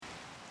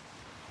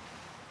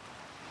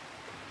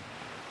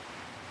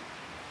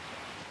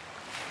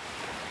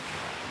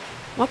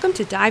Welcome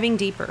to Diving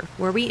Deeper,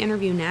 where we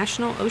interview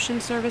National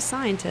Ocean Service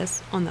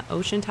scientists on the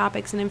ocean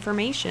topics and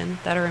information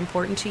that are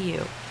important to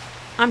you.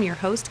 I'm your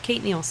host,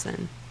 Kate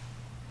Nielsen.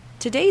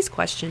 Today's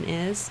question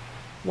is,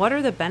 what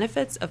are the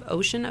benefits of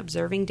ocean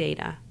observing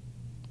data?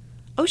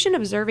 Ocean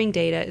observing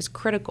data is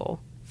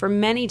critical for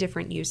many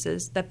different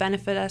uses that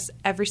benefit us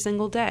every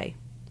single day.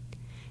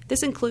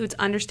 This includes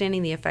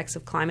understanding the effects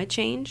of climate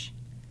change,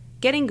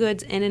 getting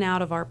goods in and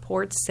out of our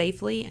ports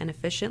safely and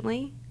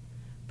efficiently,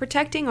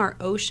 protecting our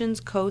oceans,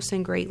 coasts,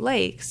 and Great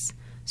Lakes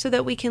so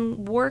that we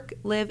can work,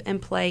 live,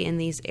 and play in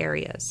these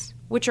areas,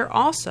 which are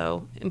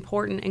also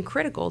important and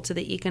critical to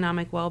the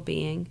economic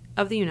well-being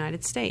of the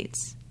United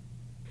States.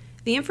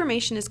 The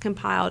information is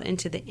compiled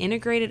into the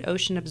Integrated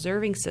Ocean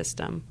Observing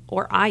System,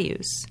 or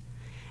IOS,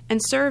 and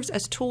serves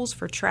as tools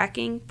for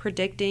tracking,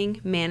 predicting,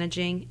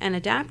 managing, and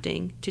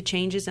adapting to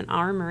changes in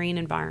our marine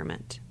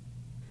environment.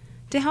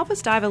 To help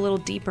us dive a little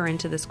deeper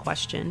into this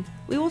question,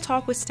 we will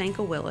talk with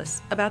Zdenka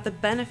Willis about the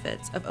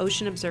benefits of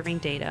ocean observing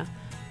data,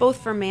 both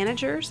for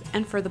managers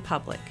and for the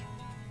public.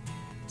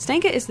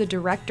 Zdenka is the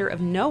director of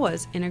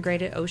NOAA's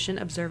Integrated Ocean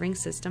Observing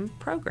System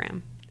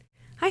program.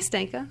 Hi,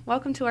 Zdenka.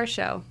 Welcome to our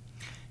show.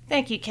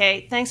 Thank you,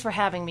 Kate. Thanks for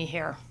having me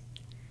here.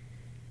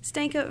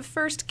 Zdenka,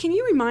 first, can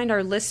you remind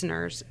our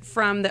listeners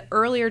from the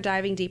earlier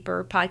Diving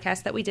Deeper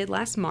podcast that we did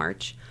last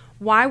March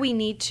why we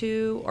need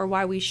to or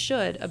why we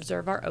should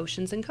observe our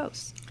oceans and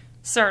coasts?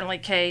 Certainly,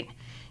 Kate.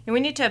 And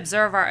we need to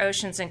observe our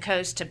oceans and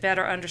coasts to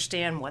better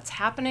understand what's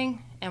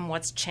happening and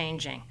what's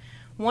changing.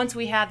 Once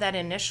we have that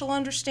initial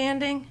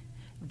understanding,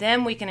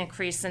 then we can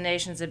increase the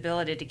nation's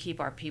ability to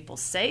keep our people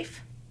safe,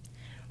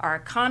 our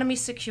economy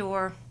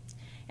secure,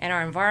 and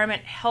our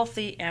environment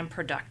healthy and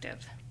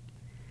productive.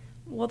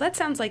 Well, that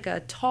sounds like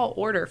a tall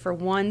order for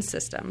one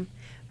system,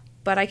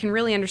 but I can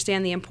really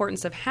understand the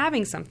importance of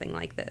having something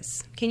like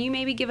this. Can you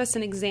maybe give us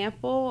an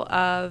example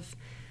of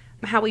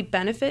how we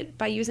benefit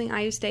by using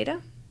IOS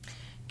data?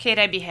 Kate,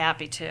 I'd be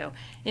happy to.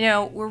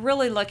 We're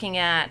really looking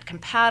at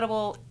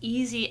compatible,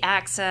 easy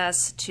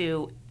access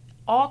to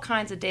all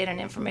kinds of data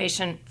and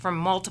information from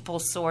multiple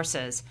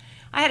sources.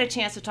 I had a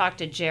chance to talk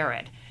to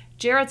Jared.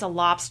 Jared's a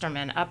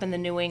lobsterman up in the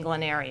New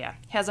England area.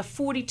 He has a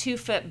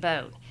 42-foot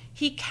boat.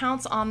 He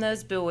counts on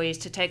those buoys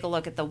to take a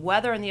look at the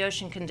weather and the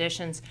ocean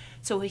conditions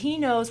so he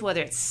knows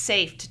whether it's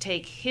safe to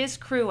take his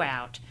crew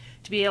out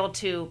to be able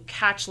to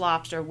catch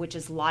lobster, which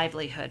is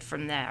livelihood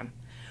from them.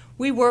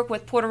 We work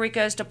with Puerto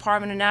Rico's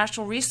Department of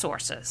Natural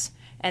Resources,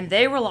 and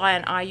they rely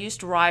on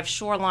IUS-derived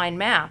shoreline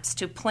maps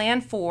to plan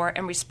for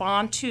and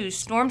respond to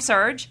storm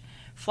surge,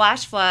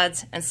 flash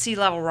floods, and sea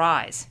level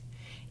rise.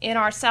 In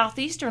our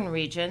southeastern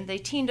region, they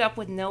teamed up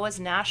with NOAA's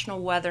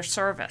National Weather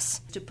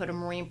Service to put a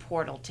marine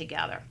portal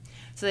together.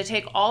 So they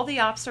take all the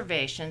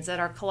observations that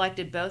are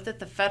collected both at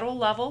the federal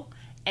level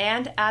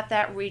and at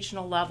that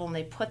regional level, and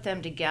they put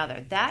them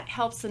together. That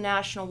helps the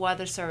National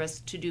Weather Service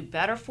to do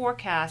better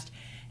forecast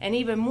and,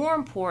 even more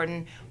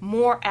important,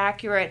 more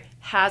accurate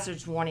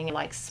hazards warning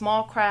like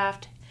small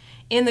craft.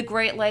 In the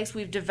Great Lakes,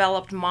 we've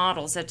developed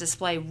models that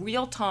display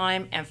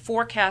real-time and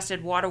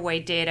forecasted waterway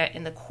data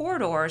in the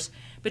corridors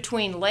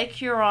between Lake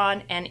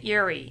Huron and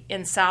Erie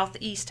in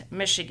southeast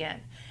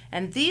Michigan.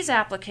 And these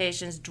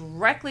applications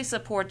directly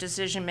support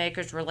decision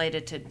makers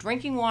related to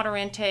drinking water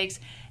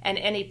intakes and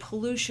any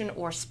pollution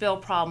or spill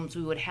problems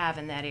we would have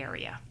in that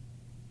area.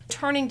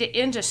 Turning to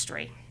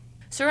industry,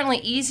 certainly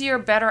easier,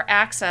 better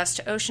access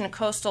to ocean and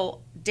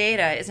coastal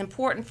data is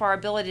important for our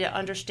ability to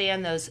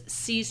understand those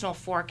seasonal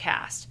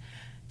forecasts.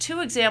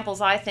 Two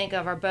examples I think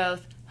of are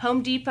both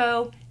Home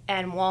Depot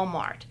and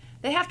Walmart.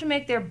 They have to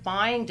make their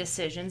buying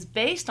decisions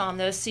based on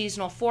those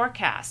seasonal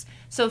forecasts,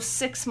 so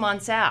 6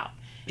 months out.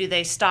 Do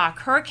they stock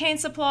hurricane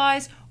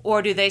supplies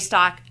or do they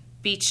stock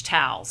beach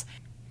towels?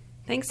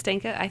 Thanks,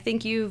 Zdenka. I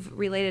think you've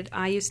related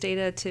IOS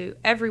data to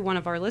every one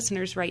of our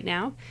listeners right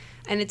now,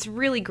 and it's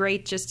really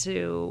great just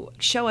to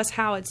show us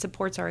how it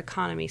supports our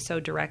economy so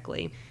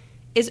directly.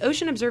 Is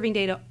ocean observing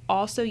data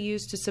also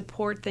used to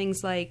support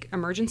things like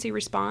emergency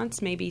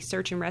response, maybe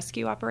search and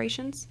rescue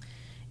operations?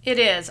 It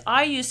is.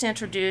 IOS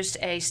introduced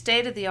a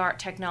state-of-the-art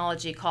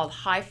technology called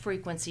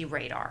high-frequency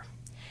radar.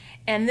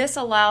 And this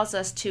allows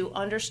us to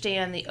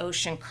understand the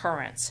ocean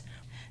currents.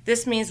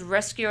 This means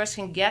rescuers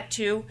can get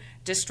to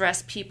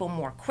distressed people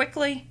more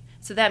quickly,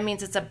 so that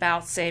means it's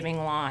about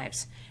saving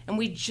lives. And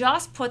we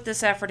just put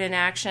this effort in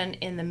action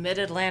in the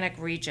Mid-Atlantic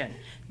region.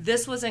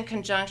 This was in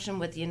conjunction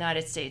with the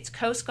United States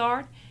Coast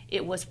Guard.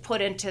 It was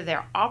put into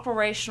their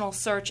operational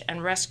search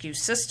and rescue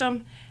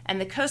system,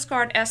 and the Coast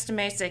Guard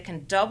estimates they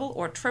can double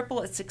or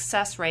triple its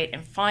success rate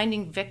in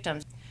finding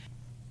victims.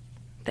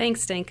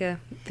 Thanks, Zdenka.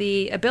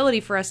 The ability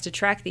for us to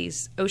track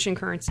these ocean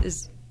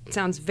currents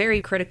sounds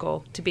very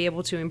critical to be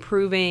able to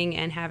improving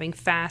and having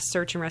fast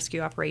search and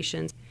rescue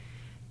operations.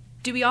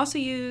 Do we also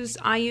use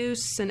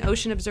IOS and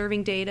ocean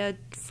observing data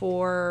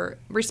for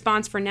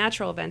response for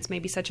natural events,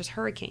 maybe such as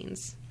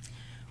hurricanes?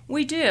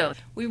 We do.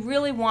 We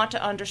really want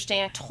to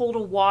understand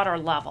total water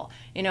level.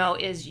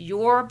 Is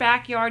your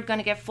backyard going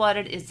to get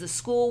flooded? Is the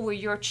school where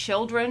your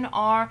children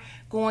are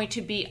going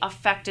to be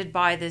affected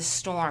by this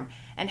storm?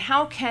 and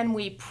how can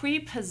we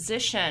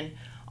pre-position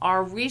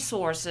our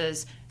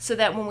resources so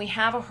that when we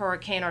have a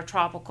hurricane or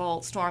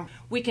tropical storm,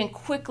 we can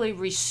quickly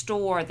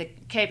restore the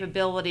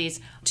capabilities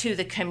to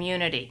the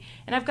community.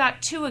 And I've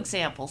got two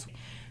examples.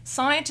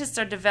 Scientists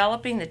are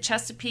developing the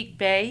Chesapeake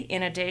Bay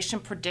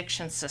Inundation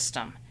Prediction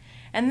System.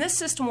 And this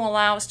system will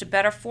allow us to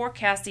better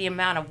forecast the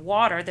amount of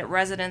water that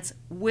residents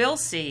will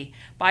see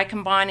by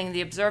combining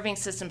the observing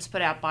systems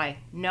put out by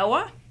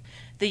NOAA,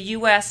 the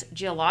U.S.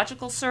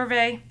 Geological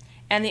Survey,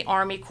 and the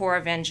Army Corps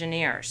of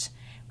Engineers.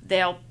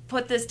 They'll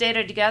put this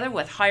data together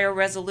with higher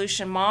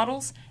resolution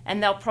models,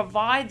 and they'll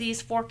provide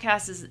these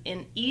forecasts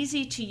in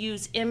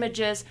easy-to-use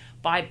images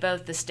by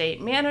both the state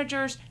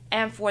managers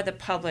and for the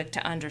public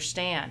to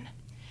understand.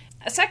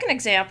 A second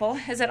example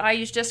is that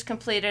IU's just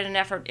completed an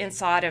effort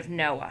inside of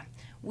NOAA.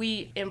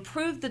 We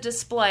improved the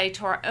display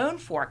to our own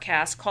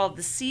forecast called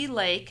the Sea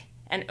Lake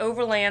and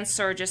Overland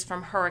Surges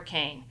from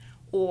Hurricane,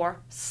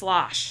 or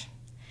SLOSH.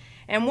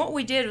 And what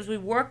we did was we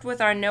worked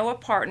with our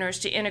NOAA partners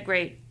to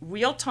integrate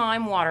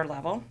real-time water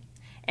level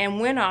and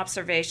wind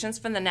observations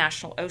from the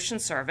National Ocean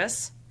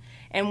Service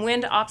and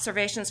wind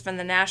observations from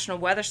the National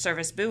Weather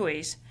Service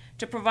buoys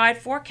to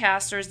provide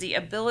forecasters the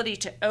ability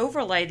to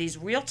overlay these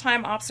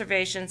real-time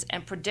observations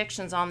and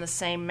predictions on the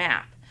same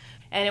map.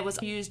 And it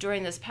was used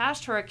during this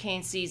past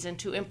hurricane season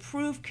to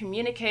improve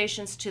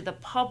communications to the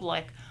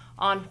public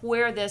on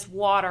where this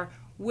water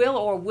will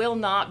or will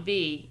not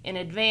be in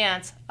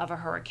advance of a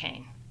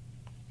hurricane.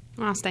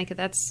 Wow, Zdenka,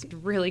 that's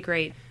really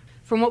great.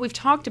 From what we've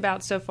talked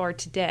about so far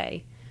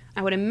today,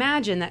 I would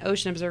imagine that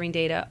ocean observing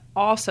data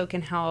also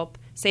can help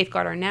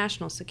safeguard our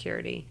national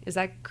security. Is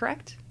that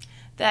correct?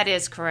 That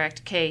is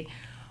correct, Kate.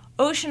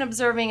 Ocean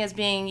observing is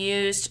being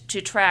used to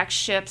track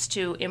ships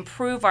to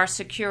improve our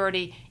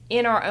security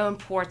in our own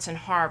ports and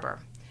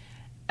harbor.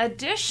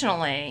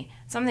 Additionally,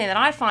 something that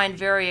I find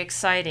very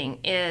exciting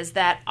is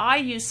that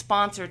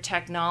IU-sponsored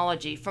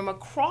technology from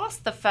across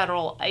the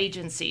federal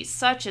agencies,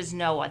 such as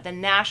NOAA, the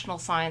National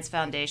Science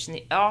Foundation,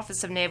 the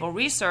Office of Naval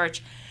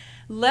Research,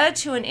 led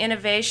to an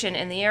innovation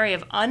in the area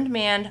of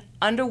unmanned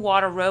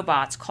underwater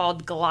robots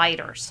called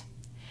gliders.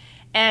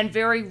 And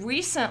very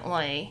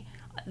recently,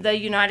 the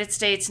United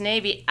States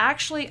Navy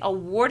actually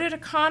awarded a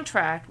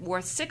contract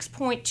worth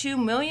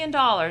 $6.2 million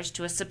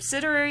to a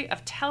subsidiary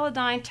of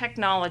Teledyne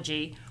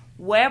Technology,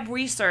 Web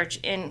Research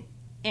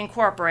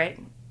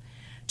Incorporated,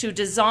 to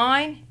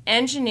design,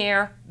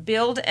 engineer,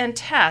 build, and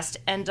test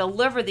and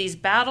deliver these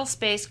battle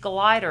space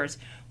gliders,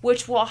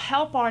 which will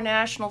help our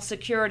national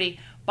security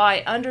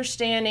by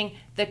understanding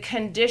the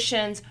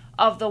conditions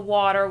of the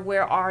water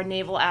where our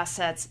naval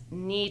assets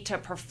need to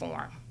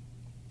perform.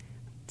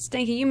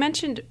 Zdenka, you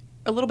mentioned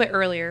a little bit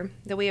earlier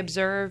that we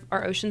observe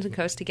our oceans and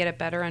coasts to get a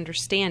better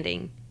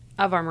understanding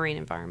of our marine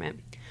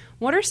environment.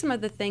 What are some of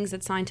the things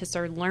that scientists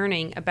are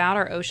learning about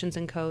our oceans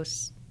and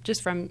coasts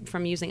just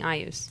from using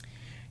IUs?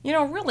 You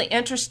know, a really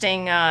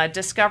interesting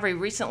discovery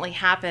recently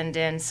happened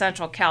in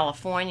Central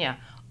California.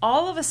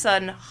 All of a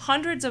sudden,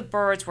 hundreds of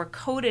birds were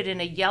coated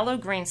in a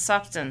yellow-green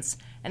substance,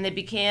 and they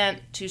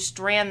began to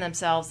strand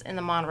themselves in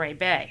the Monterey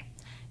Bay.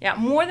 Yeah,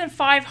 more than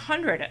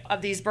 500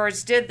 of these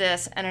birds did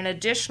this, and an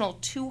additional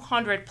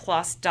 200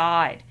 plus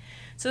died.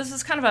 So this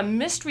is kind of a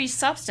mystery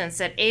substance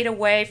that ate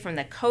away from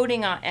the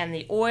coating and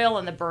the oil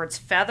in the bird's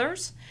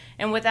feathers.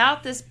 And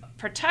without this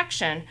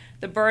protection,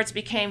 the birds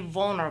became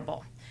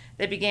vulnerable.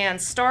 They began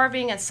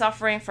starving and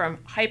suffering from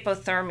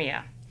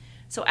hypothermia.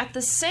 So at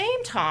the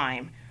same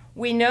time,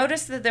 we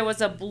noticed that there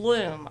was a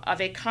bloom of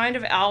a kind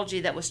of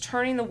algae that was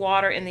turning the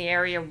water in the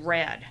area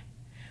red.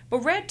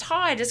 But red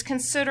tide is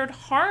considered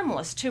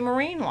harmless to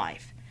marine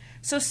life.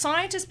 So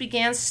scientists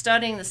began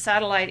studying the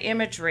satellite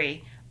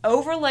imagery,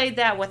 overlaid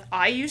that with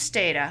IU's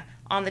data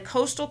on the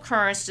coastal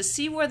currents to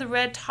see where the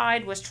red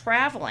tide was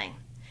traveling.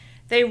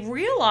 They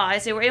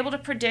realized they were able to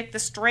predict the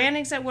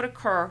strandings that would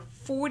occur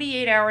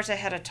 48 hours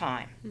ahead of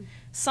time.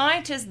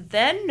 Scientists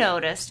then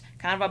noticed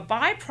kind of a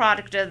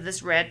byproduct of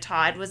this red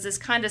tide was this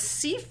kind of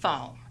sea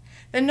foam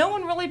that no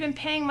one really been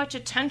paying much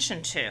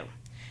attention to.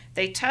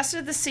 They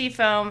tested the sea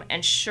foam,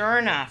 and sure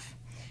enough,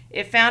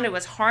 it found it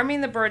was harming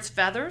the birds'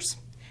 feathers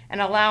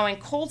and allowing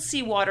cold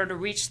seawater to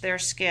reach their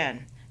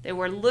skin. They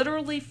were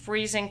literally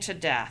freezing to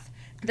death.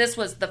 This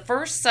was the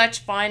first such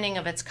finding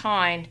of its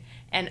kind,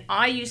 and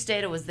IU's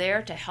data was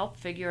there to help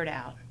figure it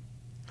out.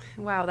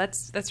 Wow,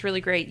 that's really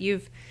great.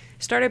 You've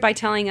started by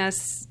telling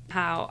us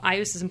how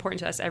IUS is important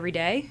to us every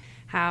day,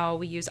 how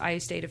we use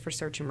IUS data for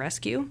search and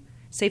rescue,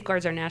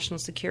 safeguards our national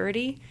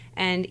security,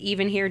 and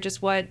even here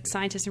just what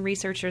scientists and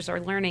researchers are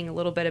learning a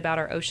little bit about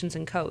our oceans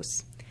and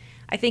coasts.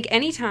 I think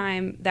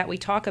anytime that we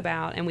talk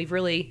about, and we've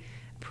really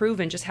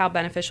proven just how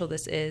beneficial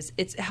this is,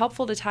 it's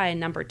helpful to tie a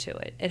number to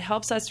it. It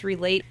helps us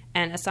relate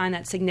and assign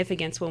that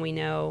significance when we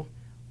know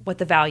what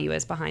the value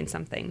is behind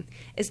something.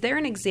 Is there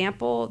an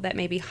example that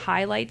maybe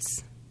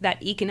highlights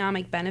that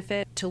economic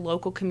benefit to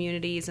local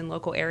communities and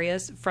local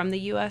areas from the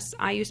U.S.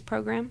 IUS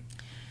program?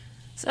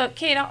 So,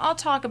 Kate, I'll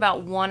talk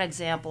about one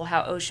example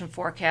how ocean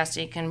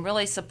forecasting can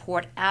really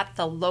support at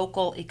the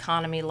local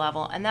economy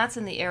level, and that's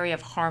in the area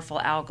of harmful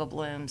algal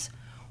blooms.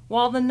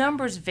 While the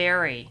numbers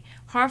vary,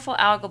 harmful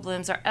algal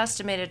blooms are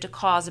estimated to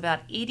cause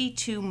about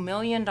 $82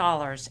 million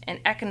in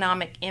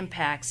economic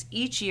impacts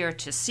each year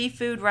to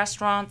seafood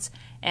restaurants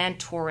and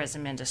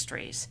tourism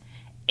industries.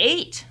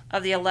 8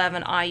 of the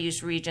 11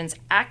 IU's regions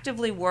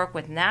actively work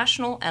with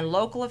national and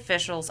local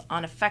officials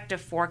on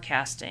effective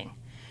forecasting.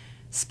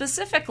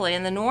 Specifically,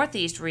 in the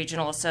Northeast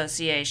Regional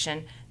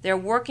Association, they're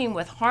working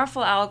with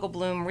harmful algal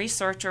bloom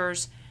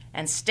researchers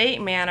and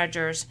state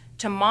managers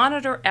to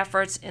monitor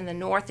efforts in the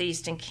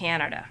Northeast and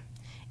Canada.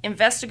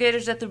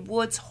 Investigators at the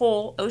Woods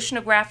Hole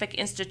Oceanographic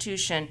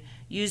Institution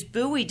use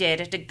buoy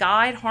data to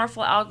guide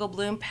harmful algal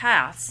bloom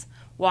paths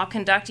while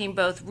conducting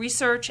both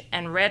research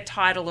and red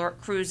tide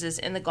alert cruises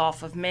in the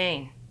Gulf of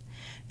Maine.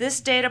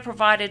 This data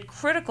provided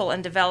critical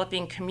in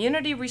developing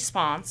community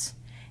response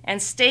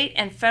and state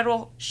and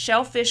federal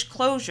shellfish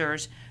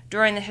closures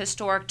during the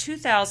historic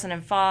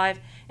 2005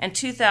 and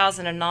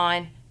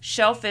 2009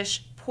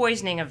 shellfish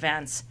poisoning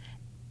events.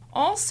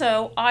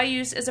 Also,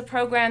 IU's is a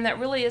program that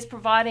really is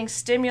providing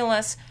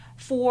stimulus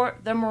for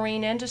the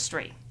marine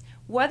industry.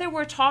 Whether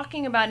we're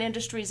talking about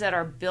industries that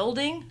are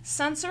building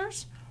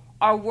sensors,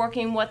 are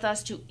working with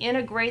us to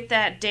integrate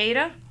that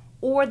data,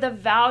 or the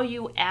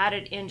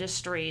value-added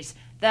industries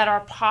that are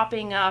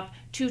popping up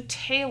to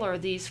tailor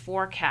these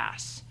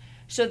forecasts.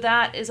 So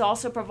that is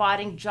also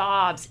providing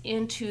jobs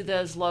into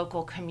those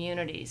local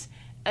communities.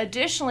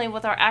 Additionally,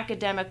 with our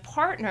academic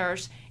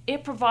partners,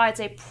 it provides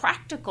a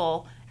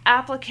practical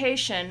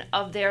application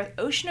of their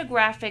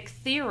oceanographic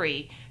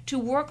theory to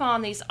work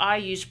on these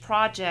IU's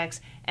projects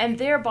and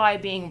thereby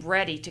being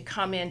ready to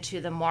come into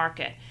the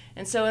market.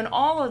 And so in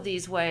all of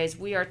these ways,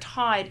 we are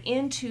tied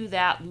into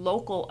that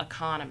local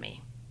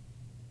economy.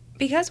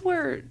 Because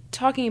we're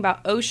talking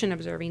about ocean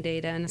observing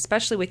data, and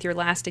especially with your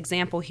last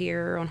example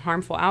here on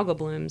harmful algal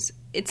blooms,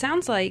 it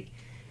sounds like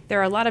there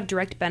are a lot of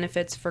direct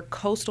benefits for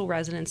coastal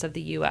residents of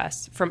the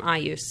U.S. from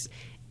IU's.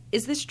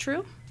 Is this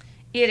true?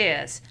 It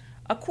is.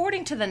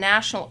 According to the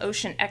National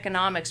Ocean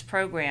Economics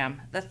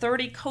Program, the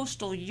 30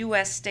 coastal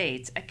U.S.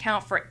 states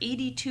account for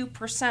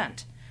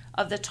 82%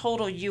 of the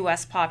total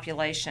U.S.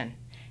 population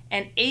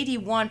and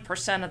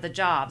 81% of the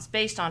jobs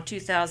based on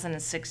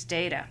 2006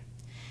 data.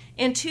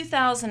 In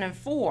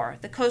 2004,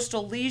 the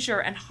coastal leisure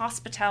and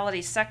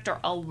hospitality sector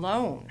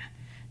alone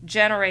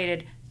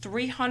generated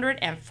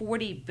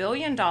 $340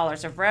 billion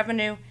of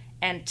revenue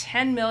and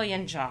 10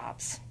 million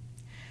jobs.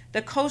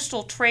 The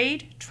coastal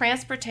trade,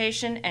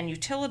 transportation, and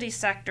utility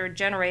sector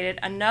generated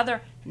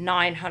another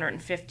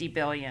 $950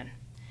 billion.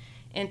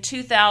 In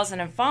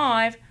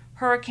 2005,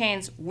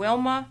 hurricanes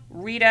Wilma,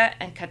 Rita,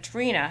 and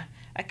Katrina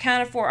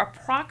accounted for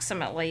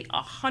approximately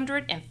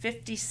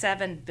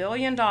 $157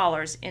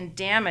 billion in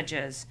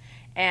damages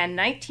and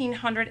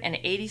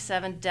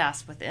 1,987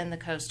 deaths within the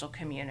coastal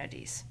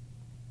communities.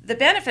 The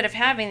benefit of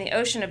having the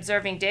ocean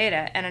observing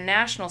data and a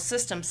national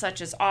system such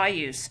as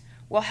IU's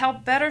will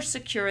help better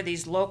secure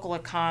these local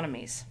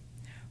economies.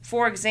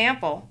 For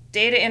example,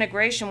 data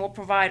integration will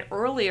provide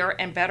earlier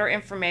and better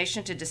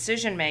information to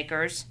decision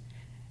makers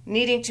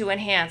needing to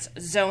enhance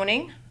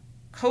zoning,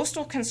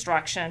 coastal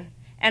construction,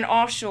 and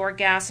offshore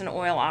gas and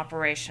oil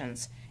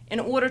operations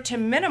in order to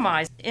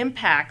minimize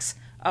impacts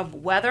of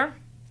weather,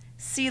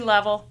 sea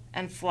level,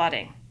 and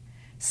flooding.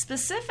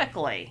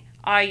 Specifically,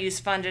 IU's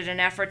funded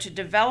an effort to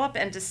develop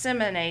and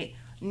disseminate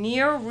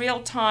near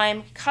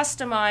real-time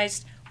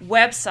customized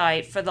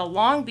website for the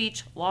Long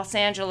Beach, Los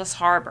Angeles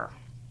harbor.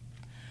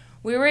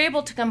 We were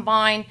able to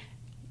combine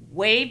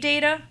wave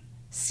data,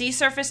 sea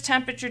surface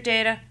temperature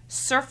data,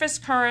 surface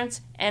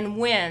currents, and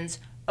winds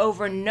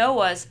over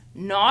NOAA's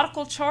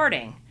nautical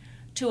charting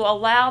to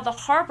allow the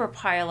harbor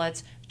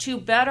pilots to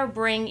better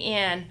bring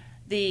in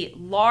the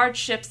large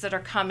ships that are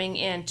coming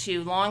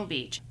into Long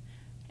Beach.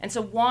 And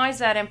so why is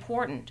that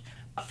important?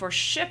 For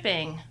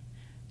shipping,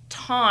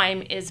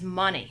 time is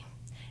money.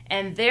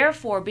 And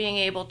therefore, being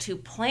able to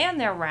plan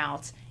their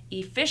routes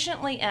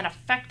efficiently and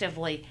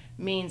effectively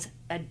means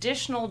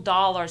additional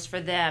dollars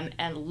for them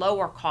and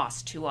lower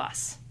costs to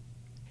us.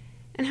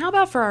 And how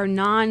about for our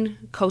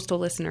non-coastal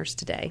listeners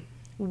today?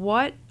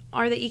 What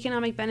are the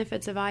economic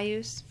benefits of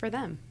IU's for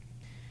them?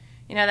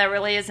 You know, that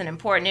really is an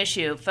important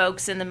issue.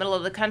 Folks in the middle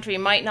of the country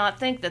might not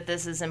think that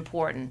this is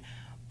important.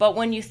 But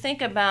when you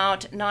think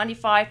about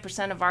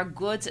 95% of our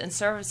goods and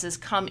services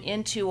come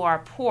into our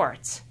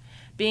ports,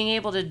 being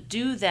able to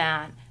do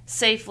that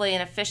safely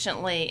and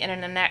efficiently in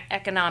an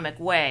economic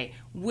way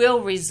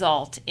will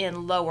result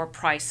in lower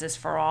prices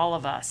for all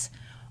of us.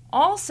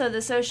 Also,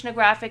 this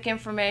oceanographic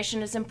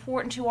information is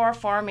important to our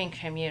farming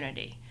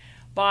community.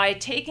 By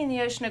taking the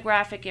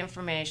oceanographic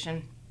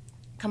information,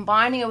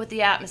 combining it with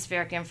the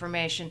atmospheric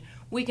information,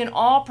 we can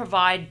all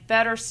provide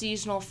better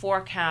seasonal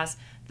forecasts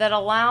that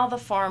allow the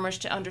farmers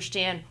to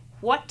understand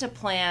what to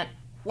plant,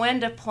 when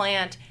to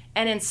plant,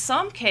 and in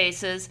some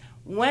cases,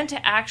 when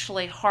to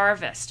actually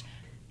harvest.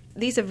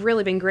 These have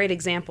really been great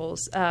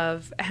examples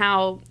of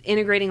how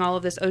integrating all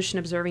of this ocean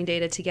observing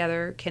data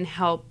together can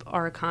help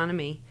our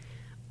economy.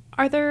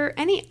 Are there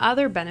any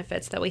other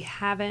benefits that we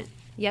haven't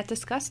yet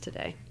discussed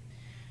today?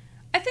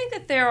 I think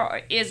that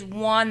there is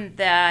one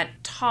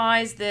that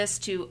ties this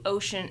to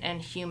ocean and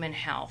human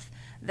health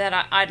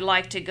that I'd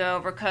like to go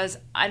over, because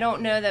I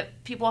don't know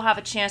that people have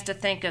a chance to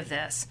think of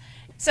this.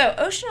 So,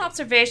 ocean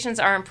observations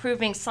are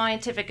improving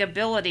scientific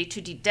ability to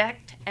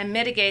detect and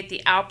mitigate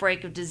the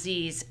outbreak of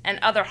disease and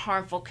other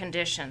harmful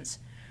conditions.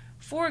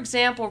 For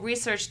example,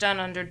 research done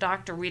under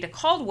Dr. Rita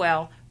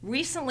Caldwell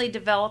recently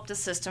developed a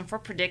system for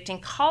predicting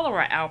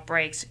cholera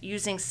outbreaks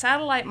using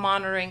satellite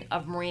monitoring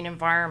of marine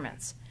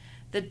environments.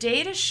 The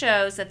data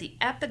shows that the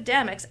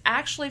epidemics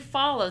actually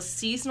follow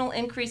seasonal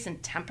increase in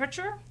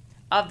temperature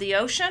of the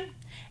ocean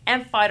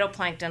and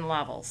phytoplankton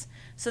levels.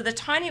 So the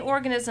tiny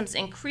organisms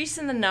increase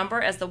in the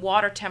number as the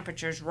water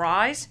temperatures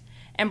rise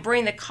and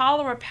bring the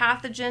cholera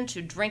pathogen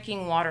to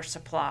drinking water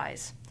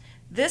supplies.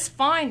 This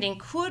finding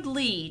could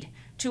lead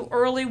to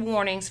early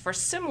warnings for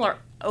similar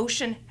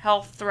ocean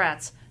health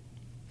threats.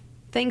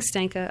 Thanks,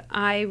 Zdenka.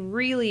 I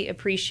really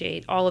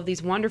appreciate all of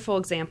these wonderful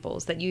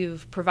examples that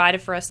you've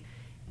provided for us.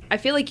 I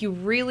feel like you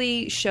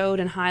really showed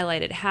and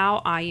highlighted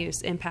how eye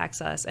use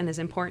impacts us and is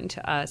important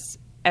to us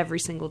every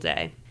single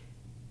day.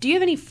 Do you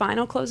have any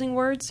final closing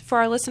words for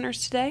our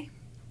listeners today?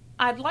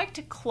 I'd like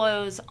to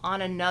close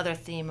on another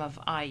theme of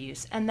eye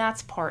use, and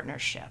that's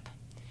partnership.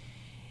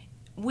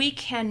 We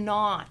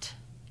cannot,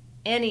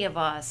 any of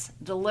us,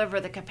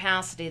 deliver the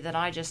capacity that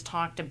I just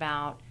talked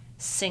about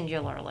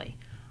singularly.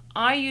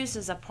 Eye use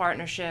is a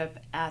partnership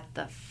at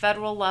the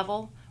federal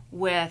level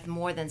with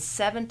more than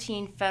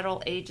 17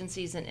 federal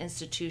agencies and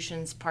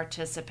institutions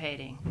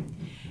participating.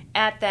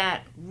 At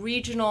that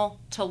regional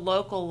to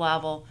local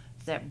level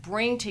that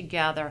bring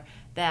together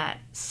that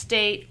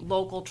state,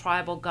 local,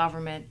 tribal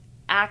government,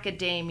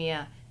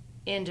 academia,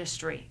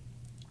 industry.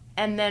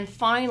 And then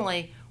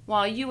finally,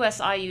 while U.S.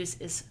 eye use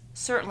is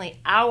certainly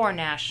our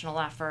national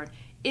effort,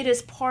 it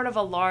is part of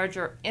a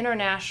larger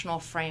international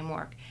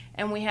framework.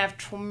 And we have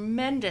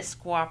tremendous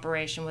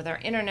cooperation with our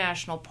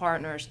international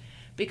partners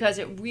because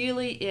it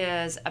really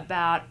is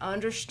about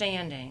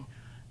understanding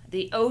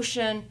the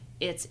ocean,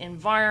 its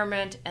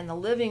environment, and the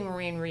living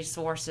marine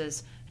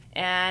resources.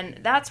 And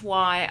that's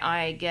why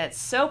I get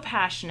so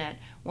passionate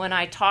when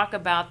I talk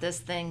about this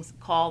thing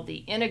called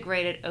the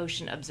Integrated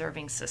Ocean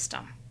Observing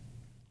System.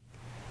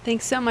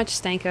 Thanks so much,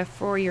 Zdenka,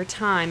 for your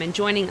time and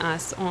joining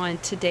us on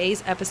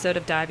today's episode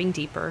of Diving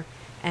Deeper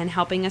and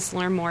helping us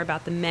learn more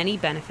about the many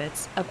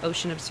benefits of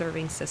ocean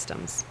observing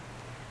systems.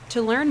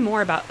 To learn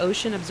more about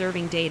ocean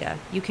observing data,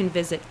 you can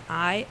visit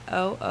ioos.gov.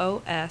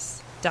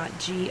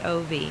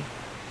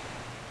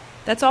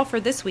 That's all for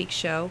this week's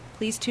show.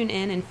 Please tune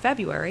in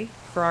February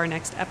for our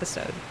next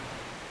episode.